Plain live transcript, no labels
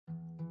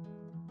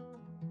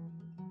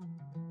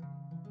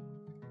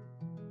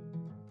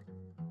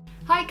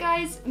Hi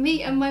guys,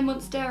 me and my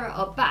Monstera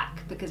are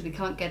back because we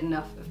can't get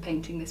enough of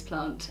painting this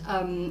plant.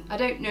 I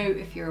don't know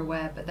if you're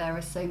aware, but there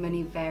are so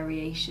many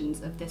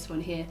variations of this one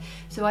here.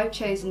 So I've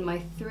chosen my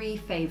 3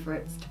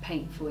 favourites to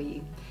paint for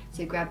you.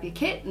 So grab your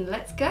kit and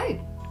let's go.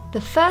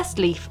 The first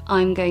leaf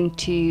I'm going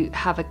to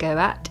have a go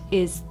at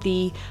is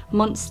the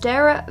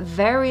Monstera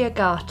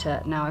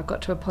variegata. Now I've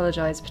got to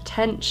apologise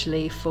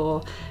potentially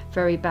for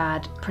very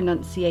bad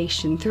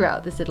pronunciation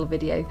throughout this little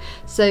video.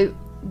 So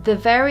the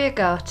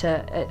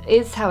variegata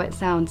is how it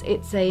sounds.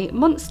 It's a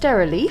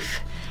Monstera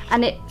leaf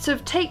and it sort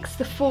of takes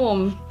the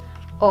form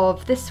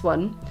of this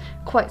one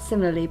quite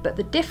similarly, but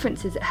the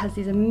difference is it has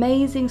these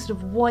amazing sort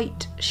of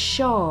white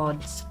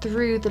shards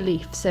through the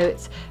leaf, so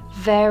it's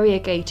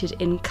variegated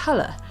in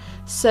colour.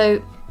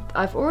 So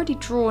I've already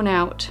drawn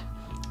out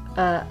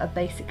a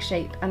basic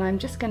shape and I'm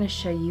just going to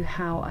show you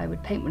how I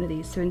would paint one of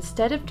these. So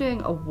instead of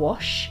doing a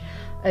wash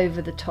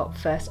over the top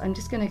first, I'm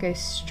just going to go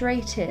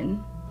straight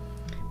in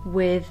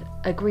with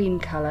a green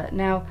colour.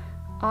 Now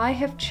I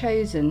have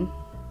chosen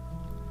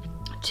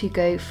to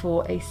go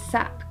for a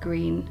sap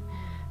green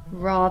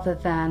rather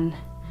than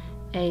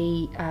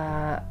a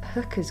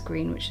hooker's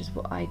green, which is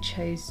what I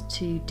chose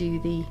to do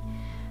the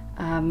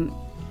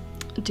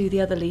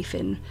other leaf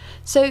in.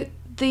 So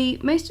the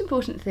most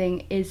important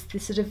thing is the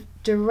sort of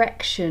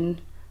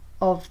direction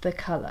of the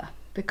colour,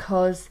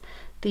 because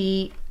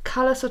the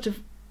colour sort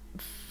of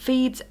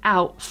feeds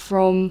out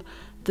from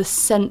the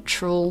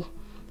central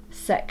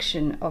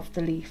section of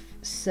the leaf,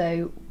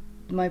 so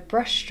my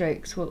brush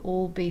strokes will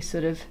all be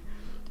sort of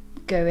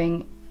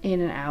going in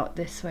and out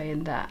this way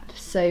and that.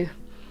 So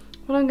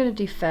what I'm going to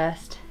do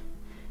first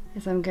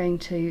is I'm going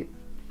to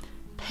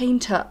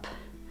paint up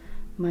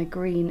my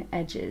green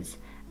edges,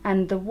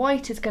 and the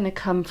white is going to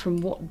come from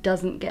what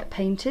doesn't get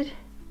painted.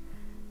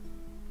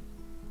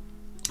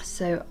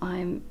 So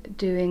I'm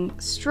doing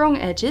strong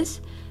edges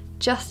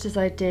just as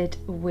I did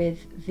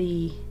with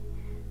the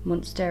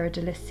Monstera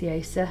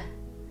deliciosa.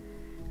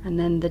 And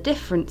then the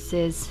difference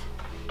is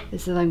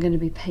that I'm going to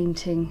be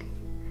painting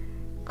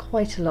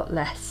quite a lot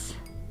less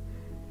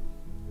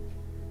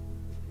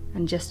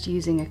and just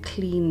using a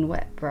clean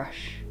wet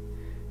brush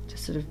to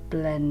sort of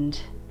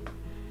blend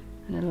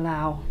and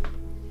allow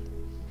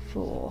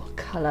for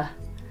colour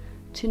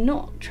to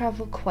not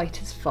travel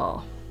quite as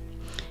far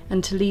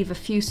and to leave a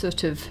few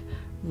sort of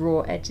raw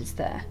edges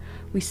there.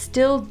 We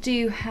still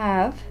do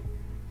have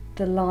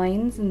the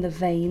lines and the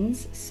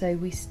veins, so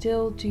we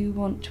still do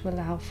want to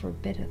allow for a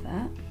bit of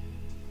that.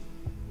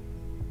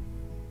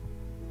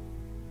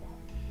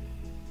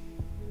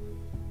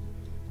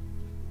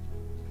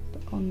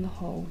 But on the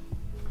whole,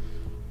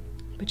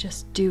 we're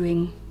just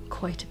doing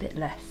quite a bit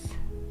less.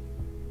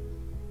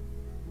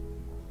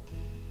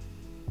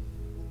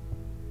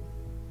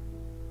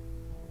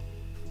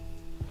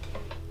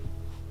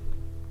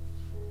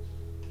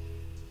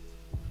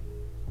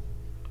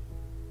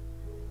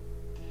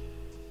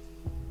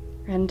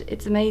 And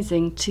it's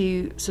amazing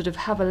to sort of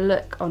have a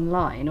look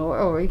online,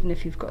 or even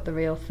if you've got the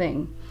real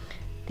thing.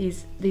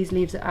 These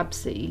leaves are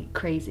absolutely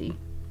crazy.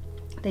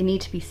 They need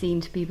to be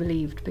seen to be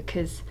believed,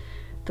 because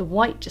the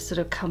white just sort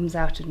of comes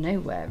out of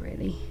nowhere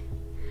really.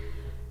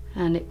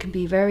 And it can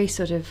be very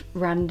sort of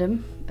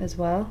random as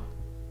well.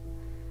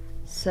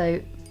 So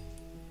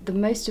the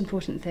most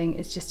important thing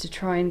is just to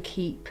try and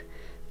keep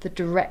the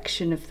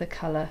direction of the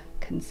colour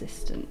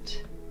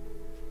consistent.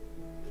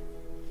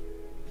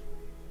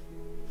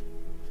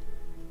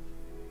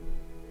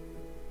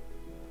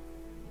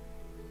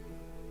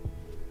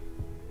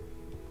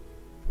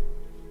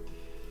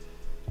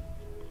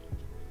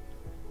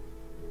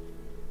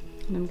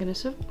 And I'm going to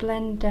sort of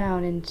blend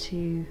down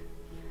into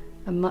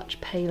a much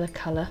paler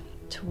colour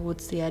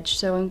towards the edge.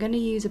 So I'm going to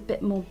use a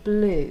bit more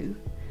blue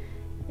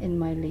in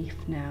my leaf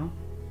now.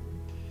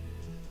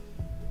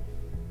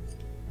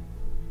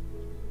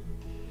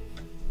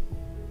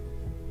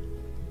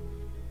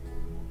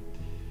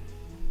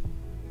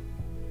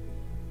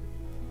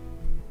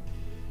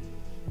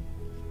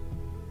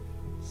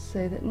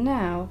 So that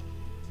now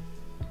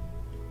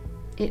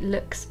it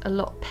looks a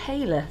lot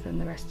paler than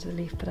the rest of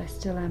the leaf, but I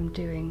still am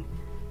doing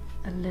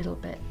a little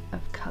bit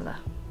of colour.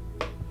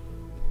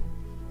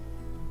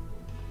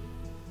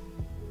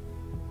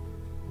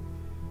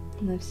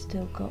 And I've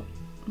still got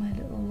my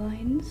little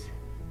lines.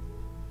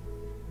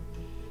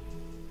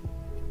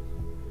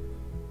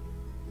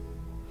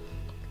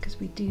 Because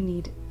we do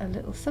need a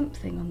little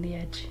something on the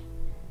edge,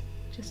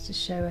 just to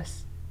show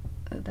us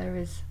that there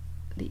is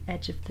the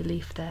edge of the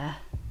leaf there.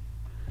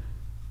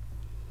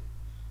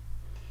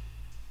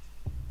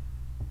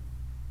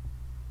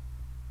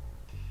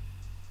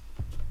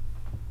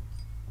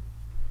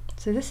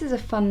 So this is a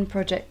fun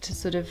project to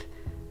sort of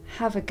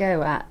have a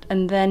go at,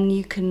 and then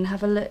you can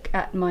have a look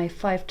at my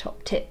 5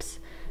 top tips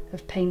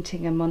of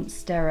painting a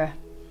Monstera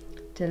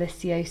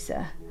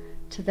deliciosa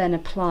to then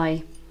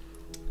apply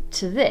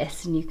to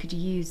this, and you could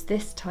use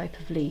this type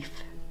of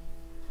leaf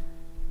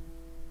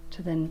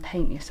to then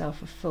paint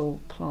yourself a full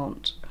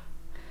plant.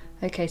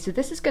 Okay, so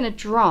this is going to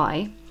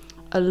dry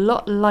a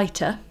lot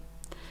lighter,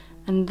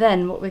 and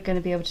then what we're going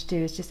to be able to do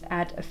is just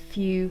add a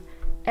few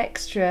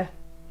extra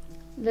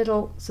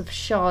little sort of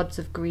shards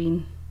of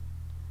green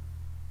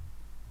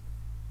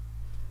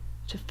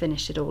to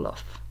finish it all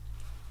off.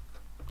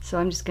 So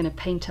I'm just going to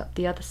paint up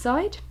the other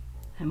side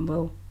and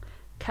we'll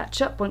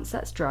catch up once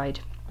that's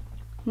dried.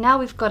 Now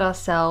we've got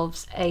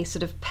ourselves a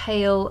sort of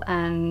pale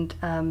and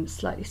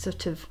slightly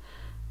sort of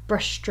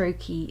brush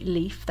strokey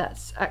leaf.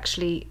 That's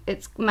actually,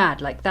 it's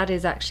mad, like that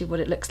is actually what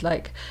it looks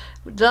like.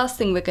 The last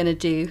thing we're going to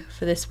do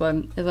for this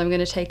one is I'm going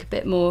to take a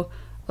bit more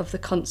of the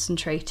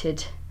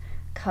concentrated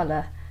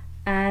colour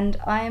and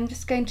I am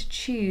just going to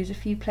choose a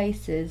few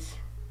places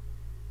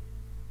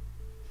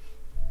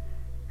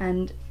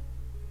and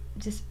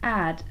just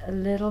add a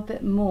little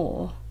bit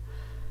more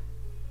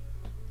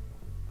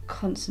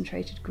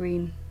concentrated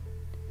green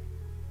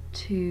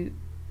to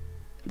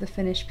the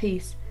finished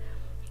piece.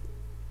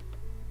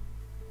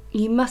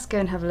 You must go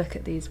and have a look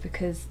at these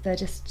because they're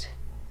just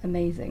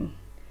amazing.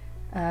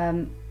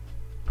 And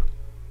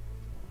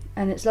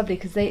it's lovely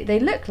because they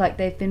look like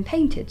they've been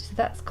painted, so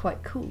that's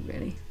quite cool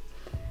really.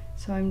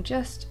 So I'm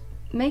just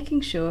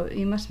making sure,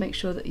 you must make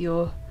sure that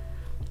your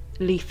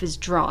leaf is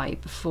dry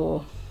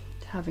before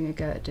having a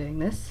go at doing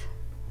this.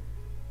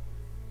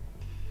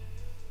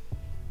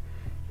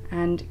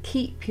 And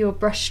keep your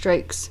brush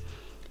strokes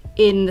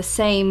in the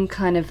same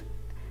kind of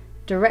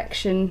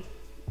direction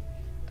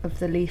of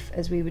the leaf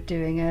as we were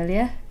doing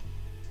earlier.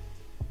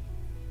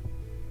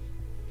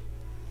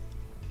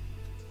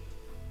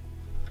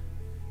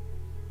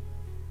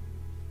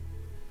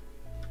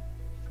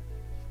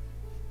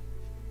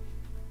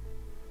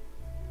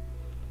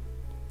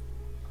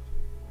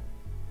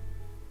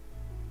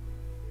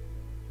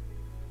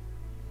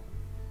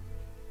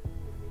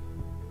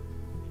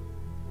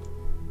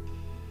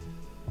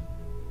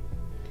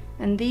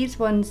 And these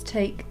ones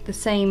take the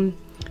same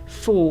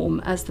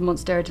form as the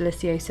Monstera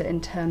deliciosa in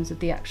terms of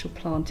the actual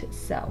plant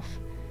itself.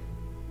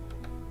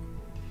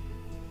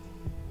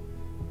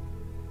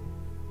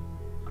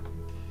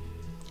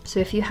 So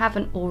if you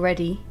haven't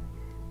already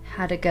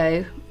had a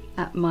go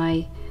at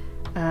my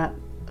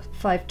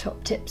 5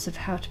 top tips of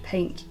how to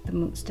paint the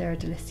Monstera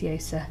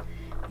deliciosa,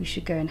 you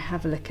should go and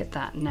have a look at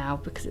that now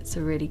because it's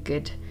a really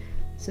good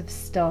sort of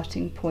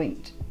starting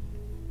point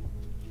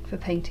for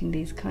painting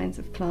these kinds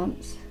of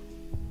plants.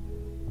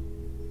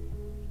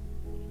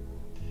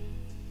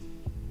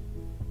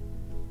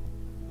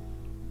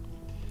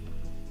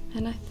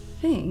 And I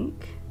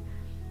think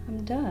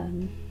I'm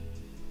done.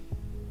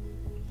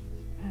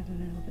 Add a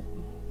little bit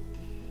more.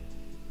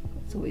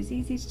 It's always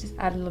easy to just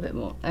add a little bit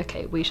more.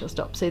 Okay, we shall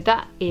stop. So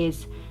that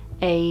is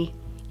a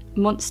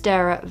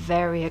Monstera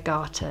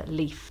variegata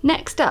leaf.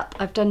 Next up,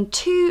 I've done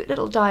 2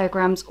 little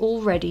diagrams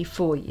already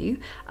for you.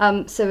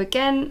 So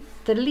again,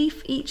 the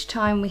leaf, each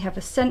time we have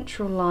a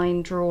central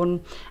line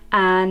drawn,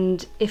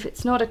 and if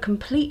it's not a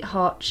complete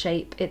heart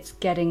shape, it's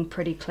getting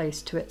pretty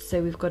close to it.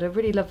 So we've got a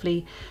really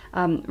lovely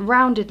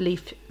rounded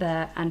leaf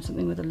there and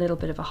something with a little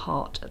bit of a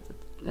heart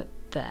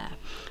there.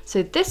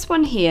 So this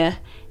one here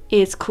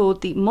is called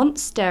the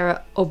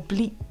Monstera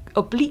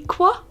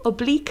obliqua.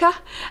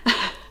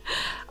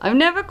 I'm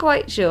never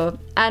quite sure.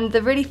 And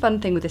the really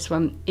fun thing with this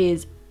one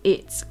is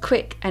it's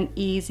quick and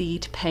easy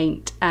to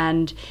paint,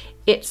 and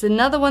it's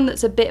another one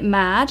that's a bit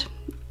mad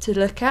to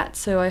look at,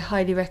 so I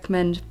highly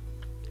recommend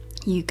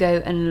you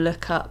go and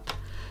look up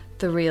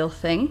the real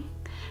thing.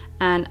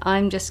 And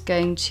I'm just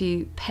going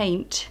to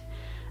paint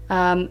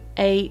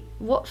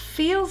what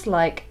feels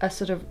like a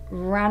sort of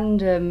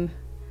random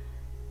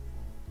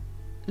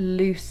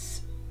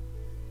loose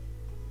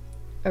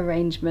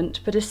arrangement,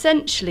 but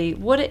essentially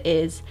what it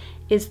is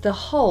the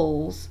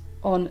holes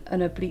on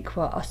an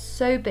obliqua are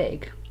so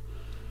big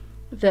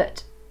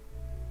that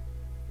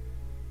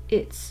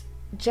it's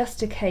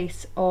just a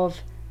case of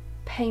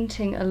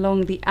painting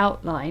along the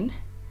outline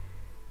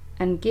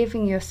and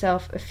giving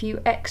yourself a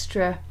few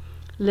extra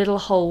little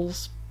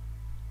holes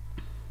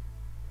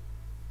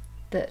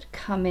that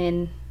come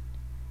in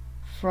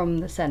from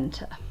the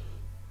center.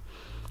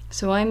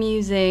 So I'm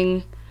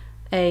using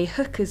a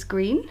hooker's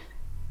green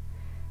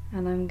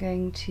and I'm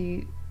going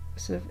to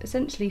sort of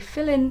essentially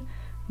fill in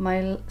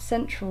my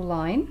central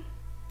line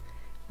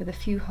with a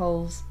few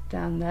holes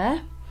down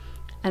there,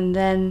 and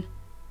then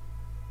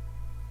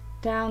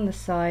down the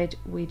side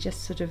we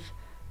just sort of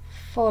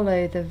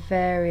follow the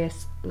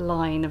various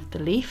line of the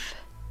leaf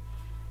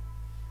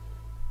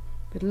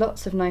with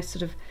lots of nice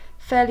sort of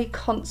fairly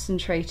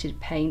concentrated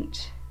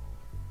paint,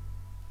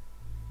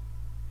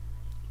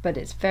 but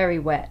it's very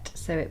wet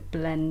so it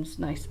blends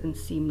nice and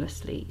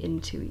seamlessly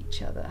into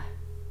each other.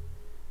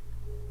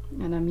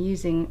 And I'm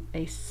using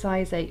a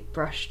size 8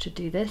 brush to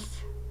do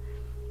this,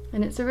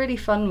 and it's a really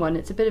fun one.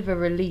 It's a bit of a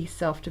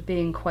release after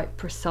being quite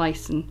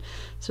precise and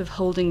sort of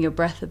holding your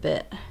breath a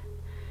bit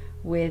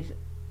with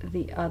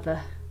the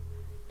other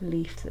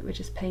leaf that we're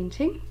just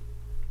painting.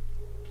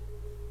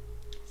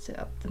 So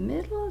up the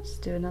middle, I'll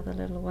just do another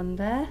little one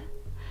there,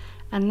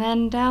 and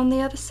then down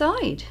the other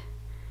side.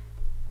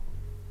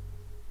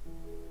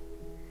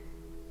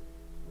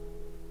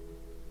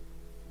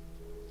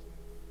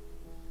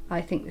 I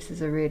think this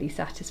is a really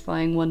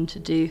satisfying one to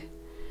do.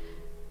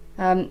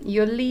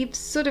 Your leaves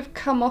sort of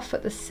come off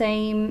at the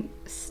same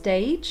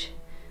stage,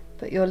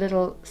 but your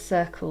little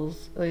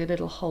circles or your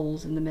little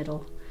holes in the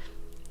middle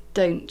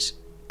don't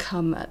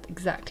come at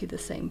exactly the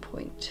same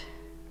point.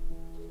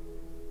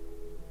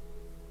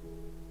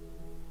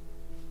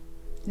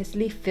 This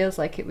leaf feels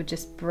like it would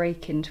just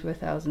break into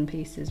 1,000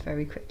 pieces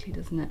very quickly,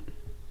 doesn't it?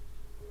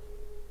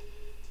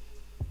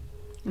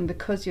 And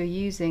because you're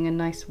using a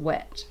nice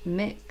wet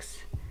mix,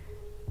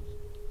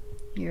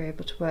 you're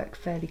able to work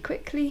fairly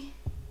quickly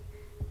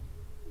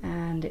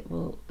and it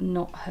will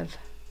not have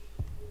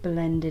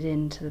blended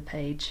into the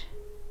page.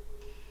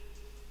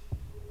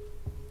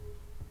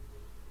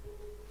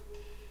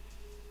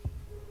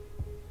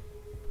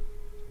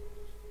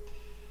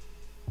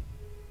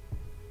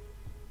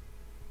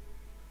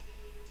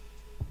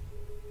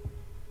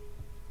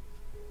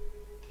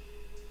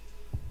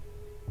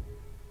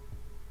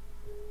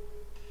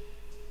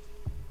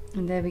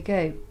 And there we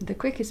go, the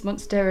quickest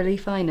Monstera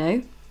leaf I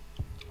know,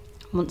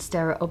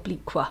 Monstera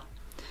obliqua.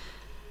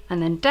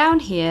 And then down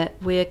here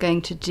we're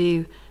going to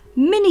do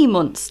mini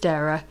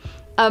Monstera.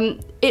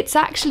 It's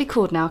actually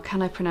called, now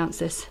can I pronounce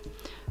this,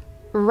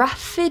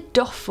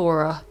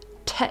 Rhaphidophora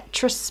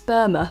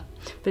tetrasperma,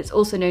 but it's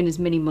also known as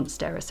mini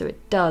Monstera, so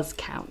it does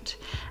count.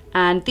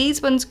 And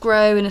these ones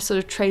grow in a sort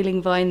of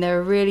trailing vine.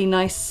 They're a really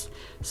nice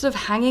sort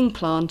of hanging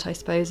plant, I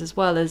suppose, as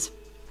well as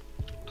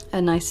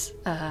a nice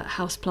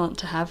house plant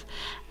to have.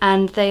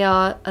 And they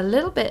are a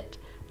little bit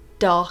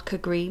darker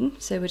green,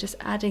 so we're just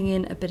adding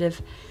in a bit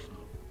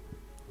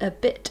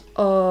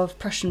of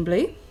Prussian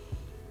Blue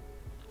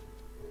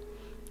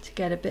to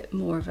get a bit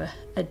more of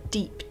a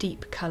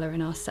deep colour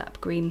in our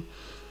Sap Green.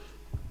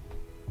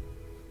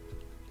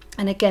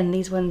 And again,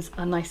 these ones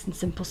are nice and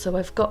simple, so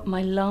I've got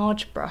my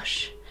large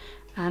brush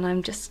and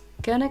I'm just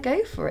gonna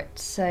go for it.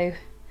 So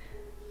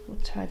we'll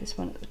try this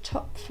one at the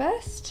top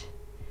first.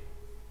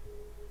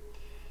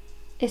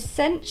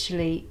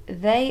 Essentially,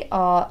 they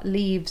are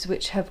leaves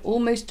which have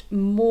almost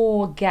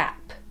more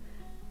gap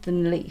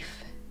than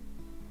leaf.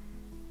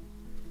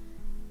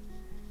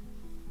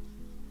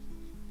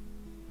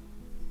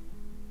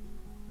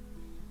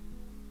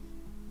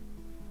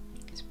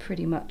 It's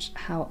pretty much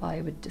how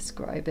I would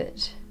describe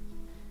it.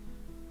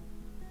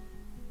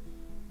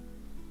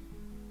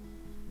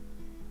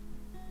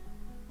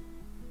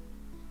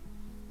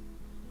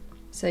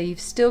 So you've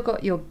still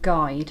got your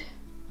guide,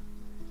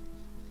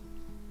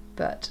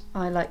 but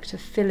I like to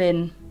fill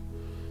in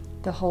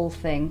the whole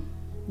thing,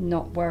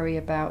 not worry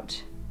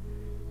about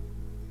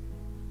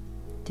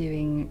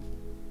doing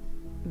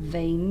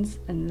veins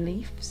and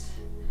leaves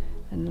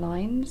and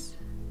lines.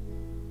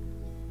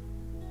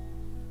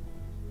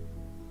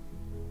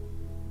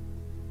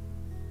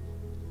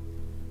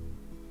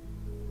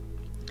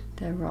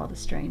 They're rather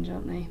strange,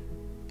 aren't they?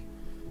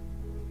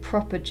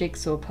 Proper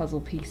jigsaw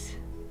puzzle piece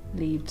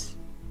leaves.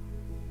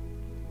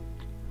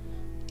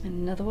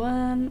 Another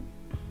one.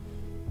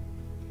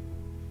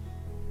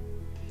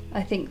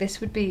 I think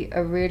this would be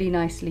a really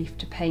nice leaf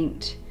to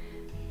paint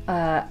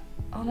on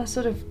a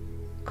sort of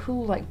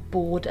cool like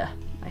border,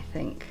 I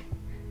think.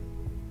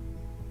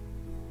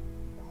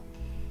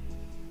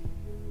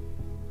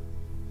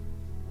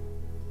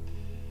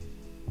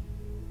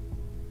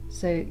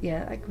 So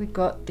yeah, like we've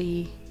got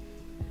the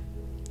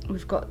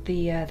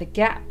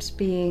gaps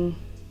being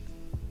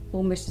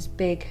almost as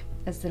big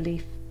as the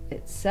leaf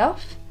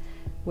itself.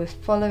 We're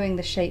following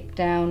the shape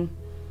down,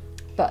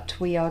 but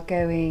we are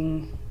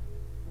going,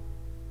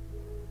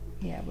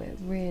 yeah, we're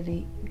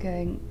really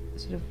going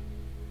sort of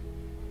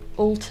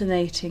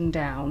alternating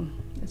down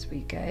as we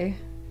go.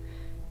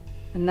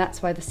 And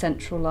that's why the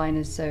central line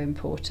is so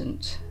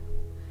important,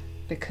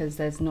 because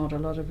there's not a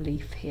lot of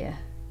leaf here.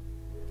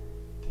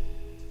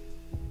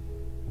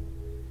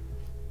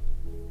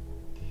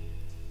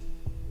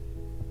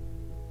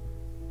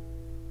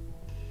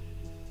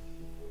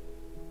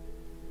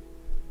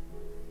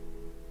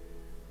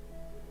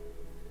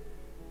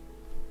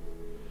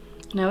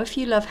 Now, if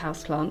you love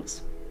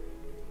houseplants,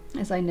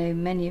 as I know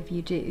many of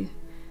you do,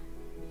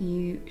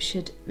 you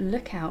should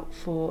look out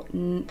for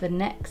the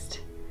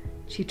next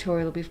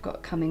tutorial we've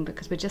got coming,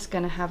 because we're just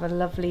going to have a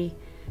lovely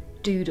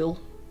doodle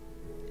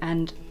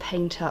and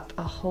paint up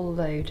a whole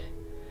load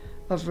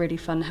of really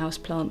fun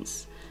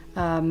houseplants.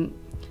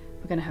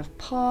 We're going to have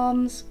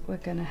palms, we're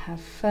going to have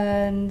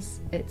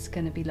ferns, it's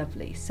going to be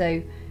lovely.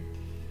 So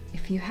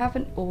if you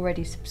haven't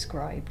already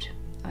subscribed,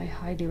 I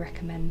highly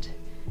recommend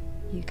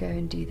you go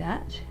and do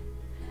that.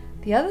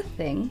 The other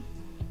thing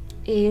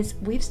is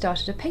we've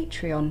started a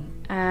Patreon,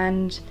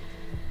 and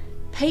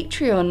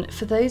Patreon,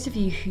 for those of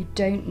you who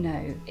don't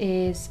know,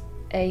 is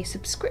a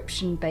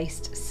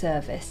subscription-based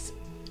service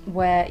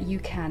where you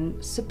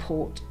can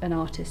support an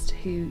artist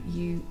who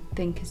you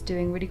think is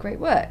doing really great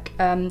work.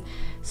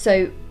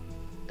 So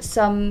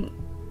some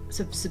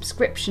sort of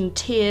subscription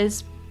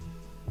tiers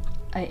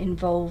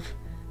involve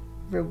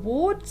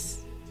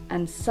rewards,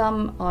 and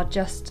some are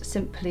just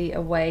simply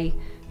a way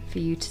for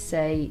you to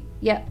say,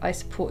 yep, I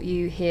support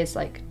you, here's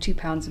like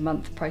 £2 a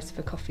month, price of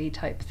a coffee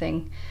type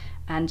thing,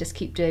 and just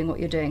keep doing what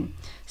you're doing.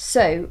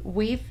 So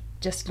we've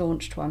just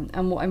launched one,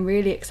 and what I'm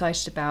really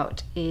excited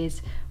about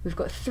is we've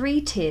got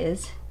 3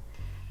 tiers.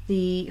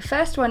 The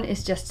first one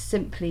is just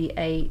simply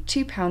a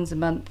 £2 a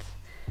month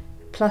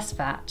plus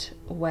VAT,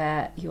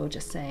 where you're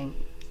just saying,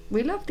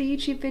 we love the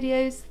YouTube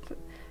videos,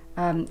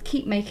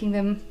 keep making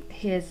them,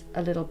 here's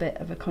a little bit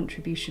of a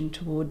contribution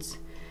towards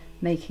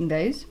making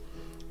those.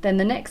 Then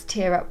the next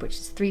tier up, which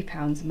is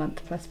 £3 a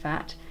month plus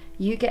VAT,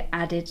 you get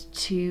added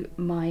to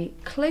my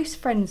close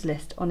friends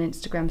list on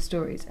Instagram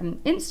stories.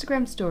 And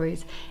Instagram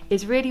stories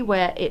is really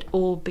where it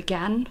all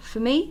began for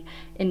me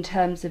in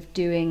terms of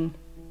doing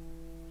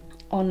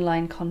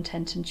online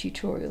content and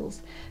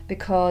tutorials,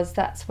 because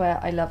that's where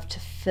I love to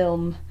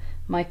film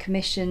my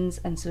commissions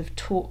and sort of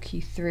talk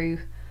you through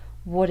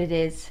what it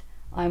is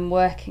I'm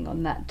working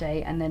on that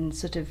day, and then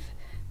sort of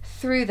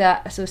through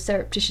that I sort of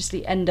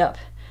surreptitiously end up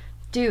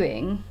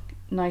doing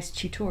nice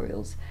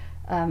tutorials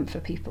for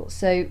people.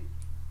 So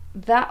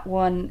that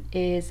one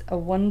is a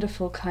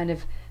wonderful kind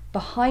of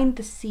behind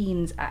the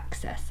scenes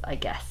access, I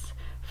guess,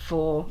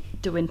 for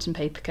De Winton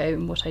Paper Co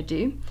and what I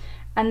do.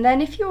 And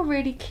then if you're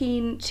really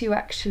keen to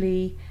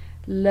actually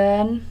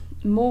learn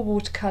more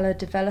watercolour,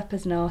 develop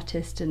as an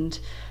artist, and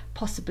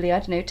possibly, I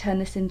don't know, turn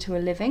this into a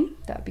living,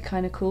 that would be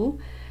kind of cool,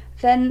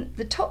 then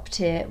the top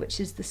tier, which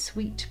is the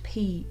Sweet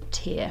Pea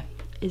tier,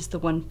 is the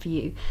one for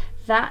you.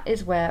 That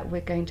is where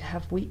we're going to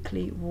have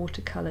weekly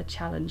watercolour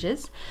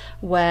challenges,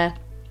 where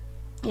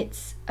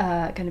it's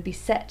going to be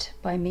set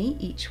by me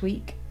each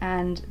week,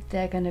 and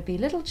they're going to be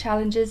little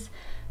challenges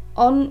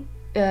on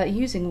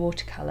using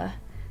watercolour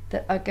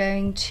that are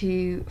going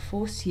to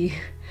force you,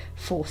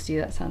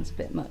 that sounds a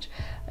bit much,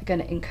 are going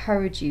to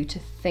encourage you to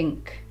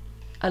think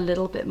a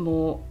little bit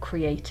more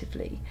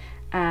creatively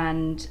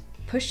and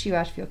push you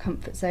out of your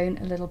comfort zone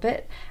a little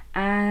bit,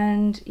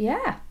 and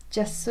yeah,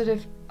 just sort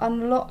of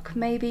unlock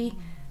maybe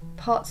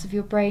parts of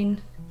your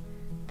brain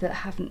that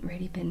haven't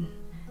really been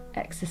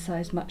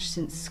exercised much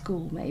since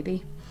school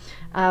maybe.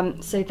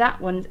 So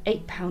that one's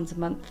 £8 a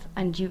month,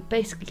 and you're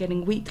basically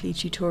getting weekly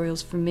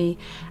tutorials from me,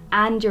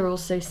 and you're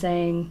also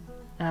saying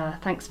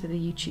thanks for the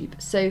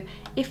YouTube. So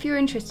if you're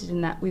interested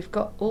in that, we've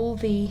got all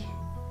the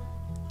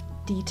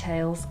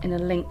details in a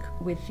link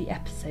with the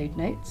episode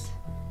notes.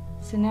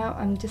 So now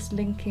I'm just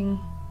linking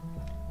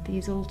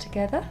these all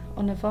together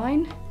on a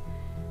vine,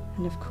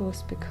 and of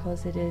course,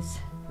 because it is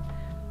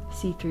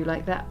see-through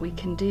like that, we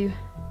can do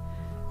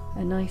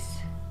a nice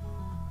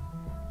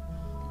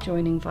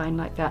joining vine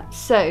like that.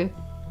 So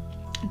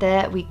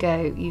there we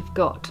go, you've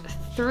got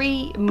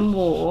 3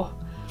 more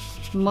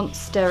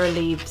Monstera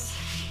leaves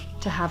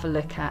to have a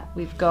look at.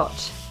 We've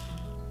got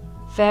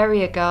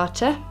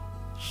Variegata,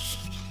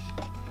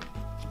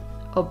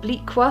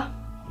 Obliqua,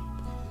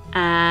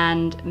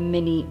 and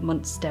Mini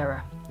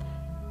Monstera.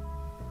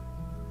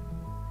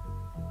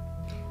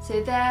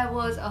 So there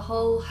was a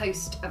whole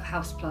host of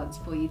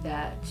houseplants for you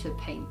there to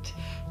paint.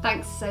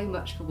 Thanks so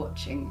much for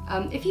watching.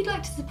 If you'd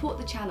like to support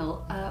the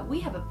channel, we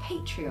have a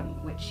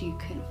Patreon, which you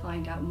can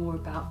find out more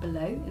about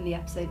below in the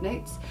episode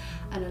notes.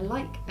 And a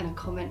like and a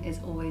comment is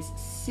always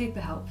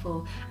super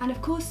helpful. And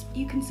of course,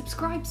 you can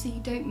subscribe so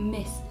you don't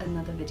miss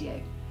another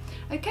video.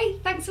 Okay,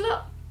 thanks a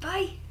lot.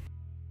 Bye.